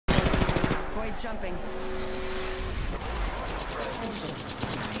Avoid jumping.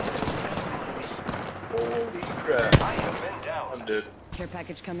 Holy crap. I'm dead. Care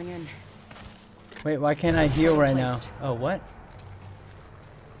package coming in. Wait, why can't I heal right now? Oh, what?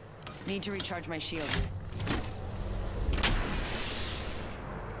 Need to recharge my shields.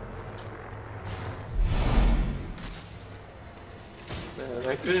 Man,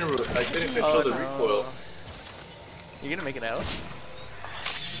 I couldn't control the recoil. You gonna make it out?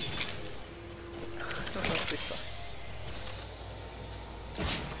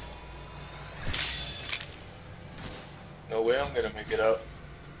 No way I'm gonna make it out.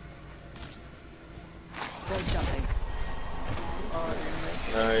 Avoid jumping.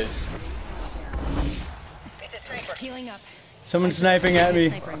 Nice. It's a sniper. Healing up. Someone's sniping at me.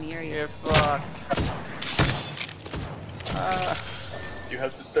 Sniper in the area. You're fucked. You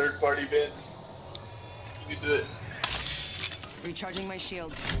have the third party bins. You can do it. Recharging my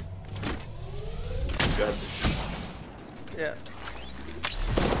shields. You got this. Yeah.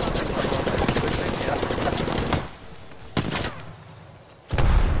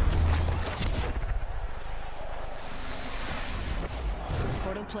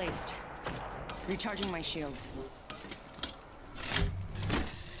 Portal placed. Recharging my shields.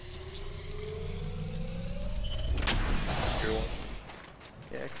 Here one.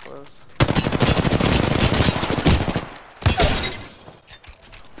 Yeah, close.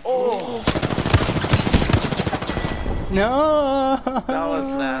 Oh! No! That was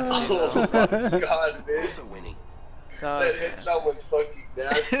nasty. Oh my god, man. That That was fucking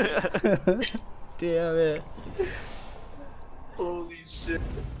nasty. Damn it. Holy shit.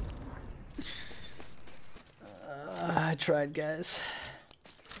 I tried, guys.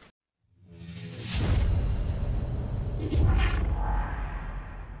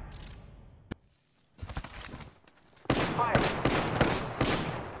 Fire.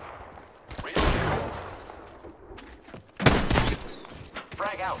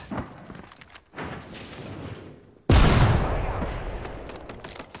 Frag out.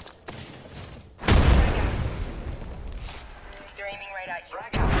 They're aiming right at you.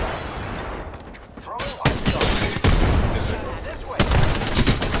 Frag out. Throwing hostile. This way.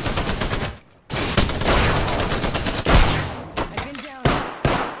 I've been down.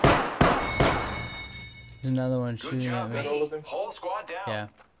 There's another one Good shooting job, at me. all of them? Whole squad down. Yeah.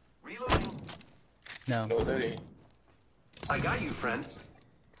 Reloading. No. No, that ain't. I got you, friend.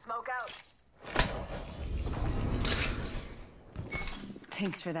 Smoke out.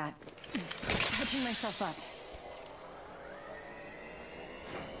 Thanks for that. Catching myself up.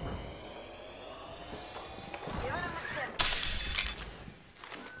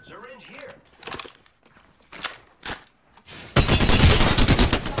 Syringe here.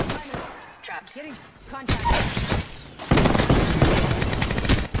 Traps. Getting contact.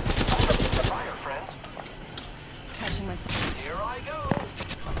 Fire, friends. Catching myself. Here I go.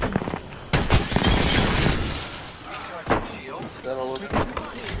 Recharging shields. Is that all of them?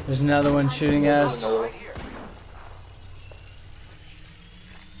 There's another one shooting at us. No. Right here.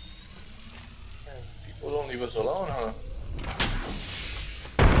 Man, people don't leave us alone, huh?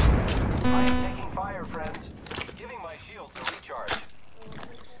 I am taking fire, friends. Giving my shields a recharge.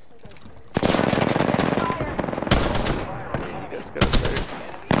 Fire on the enemy. Let's go third.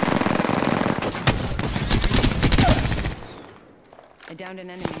 I downed an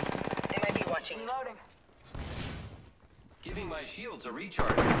enemy. They might be watching. Reloading. Giving my shields a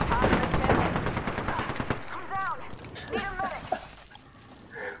recharge. I'm down. Need a medic.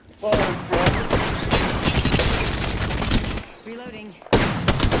 Fuck, bro. Reloading.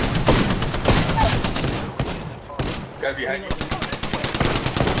 Guy behind you.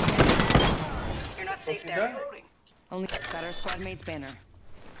 You're not safe Okay, there. guy? Only got our squad mate's banner.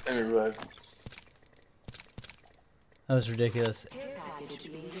 Let me revive. That was ridiculous.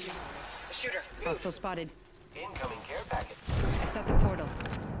 Shooter. Hostile spotted. Incoming care packet. I set the portal.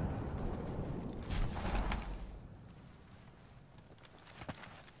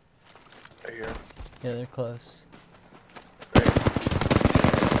 Right here. Yeah, they're close.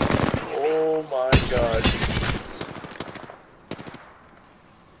 Oh my god.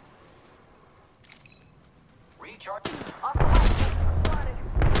 Recharge.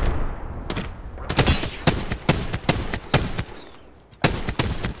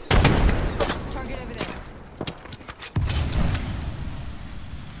 Target over there.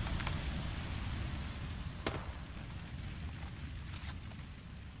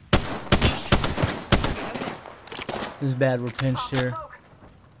 This is bad, we're pinched here.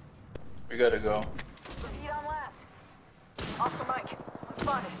 We gotta go. Repeat on last. Oscar Mike. I'm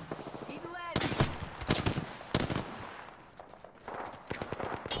spotted. Keep the lead.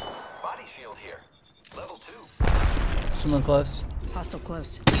 Body shield Someone close. Hostile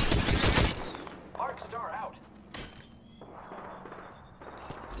close. Arc star out.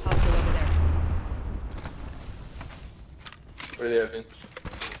 Hostile over there. Where are they at, Vince?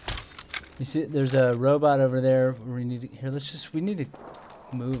 You see, there's a robot over there. We need to, here. We need to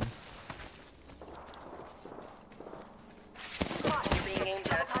move. You're being aimed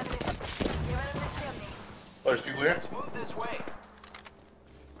at. Oh, there's people here? Let's move this way.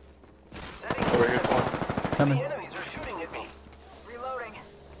 Setting Over here, come on. Coming. The enemies are shooting at me. Reloading.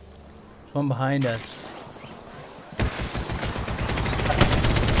 There's one behind us.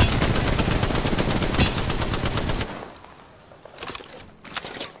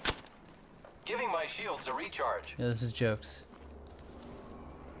 Giving my shields a recharge. Yeah, this is jokes.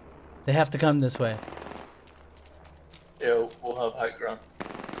 They have to come this way. Yeah, we'll have high ground.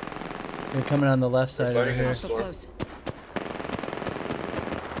 They're coming on the left side over fighting here. us. Hostile close.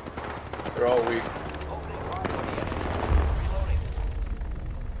 They're all weak. Opening fire on the enemy. Reloading.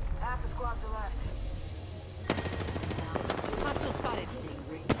 Half the squads are left. Hostile spotted.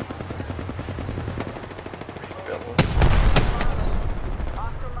 Got one.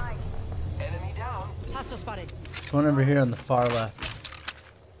 Oscar Mike. Enemy down. Hostile spotted. There's one over here on the far left.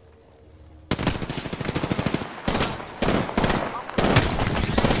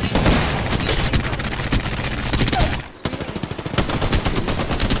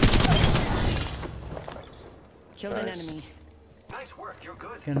 Killed an enemy. Nice work. You're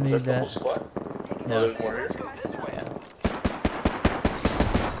good. Gonna Is need that the whole that. squad? No. Oh, there's more here? Let's go this way.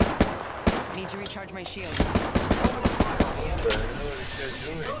 Need to recharge my shields. Opening fire on the enemy. What the hell are these guys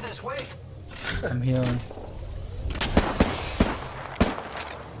doing? Go this way. I'm healing.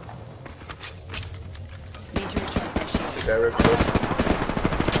 Need to recharge my shields. The guy right below.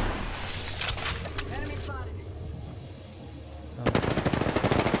 Enemy spotted.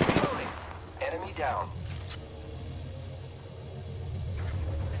 Reloading. Enemy down.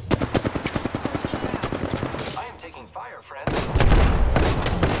 I am taking fire, friends.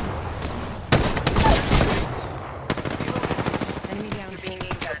 Enemy down. Being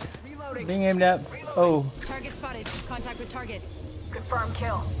aimed at. Reloading. Being aimed at. Oh, Target spotted. Contact with target. Confirm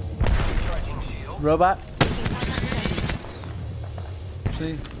kill. Recharging shield. robot. Making contact with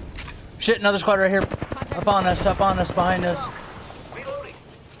See? Shit, another squad right here. Up on us, behind us. Reloading.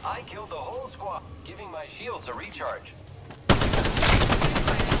 I killed the whole squad. Giving my shields a recharge.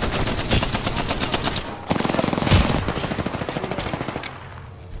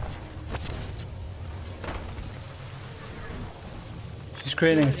 She's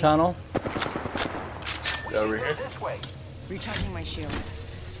creating a tunnel. Yeah, over here. This way. enemy. Recharging my shields.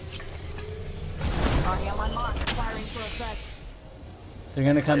 Already on my mark. Firing for effect. They're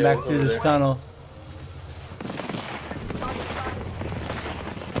gonna come Yeah, back through over this there. tunnel.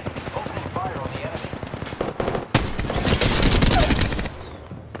 Opening fire on the enemy.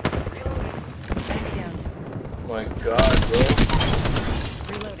 Enemy down. My god, bro.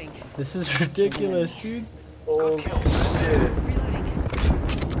 Reloading. This is ridiculous, dude. Oh, kill. shit. Reloading.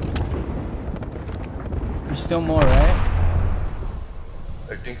 There's still more, right?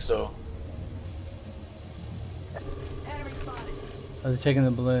 I think so. Enemy spotted. Oh, they're taking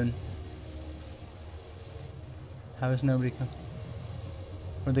the balloon. How is nobody come?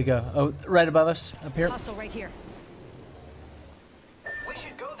 Where'd they go? Oh, right above us, up here. Hostile right here. We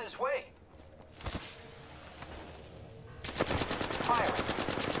should go this way. Firing.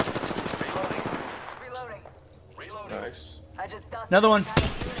 Reloading. Reloading. Reloading. Nice. I just dusted. Another one.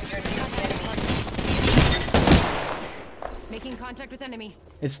 Making contact with enemy.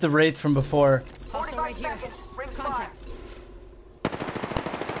 It's the Wraith from before. Hostile right 45 here. seconds. Ring spot. Contact.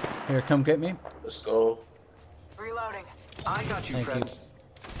 Here, come get me. Let's go. Reloading. I got you, Thank you. friend.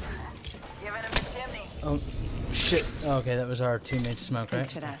 Giving him the chimney. Oh, shit. Oh, okay, that was our teammate Smoke,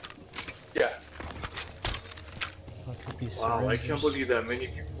 Thanks right? for that. Yeah. I'll take these Wow, I syringes. can't believe that many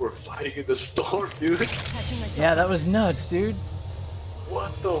people were fighting in the storm, dude. Patching myself. Yeah, that was nuts, dude.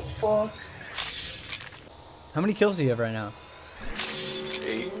 What the fuck? How many kills do you have right now?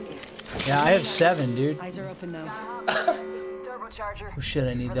 8. Yeah, I have 7, dude. Eyes are open though. Turbocharger. Oh shit,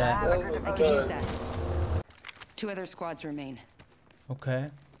 I need For the that. havoc Oh or my I devotion. could use God. that. 2 other squads remain. Okay.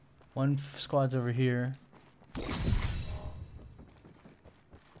 One squad's over here.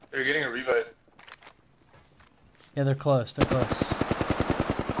 They're getting a revive. Yeah, they're close. They're close.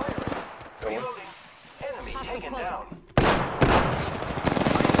 Firing. Got one. Reloading. Enemy Hostile taken close. down.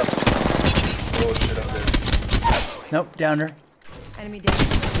 Oh shit, I'm dead. Nope, downer. Enemy down.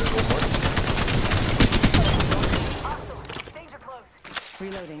 There's one more. Hostile. Danger close.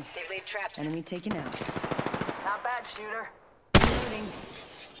 Reloading. They've laid traps. Enemy taken out. Not bad, shooter. Reloading.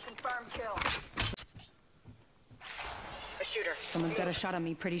 Confirm kill. shooter. Someone's got a shot on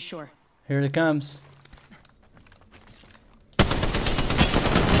me, pretty sure. Here it comes.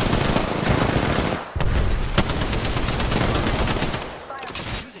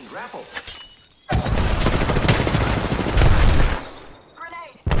 Using grapple.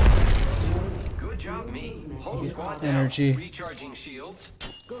 Grenade. Good job, me. Whole squad Energy. down. Recharging shields.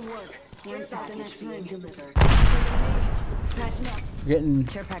 Good work. Here's how the next ring delivered. Patching up. We're getting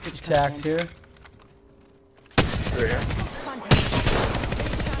Care package attacked coming in. here. Right here.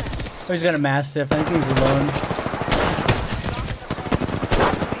 Oh, he's got a Mastiff. I think he's alone.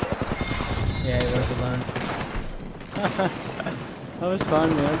 Yeah, he was alone. That was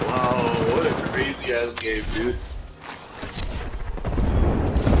fun, man. Wow, what a crazy ass game, dude.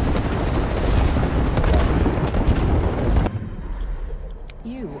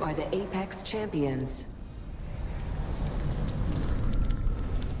 You are the Apex champions.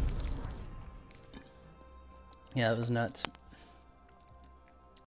 Yeah, that was nuts.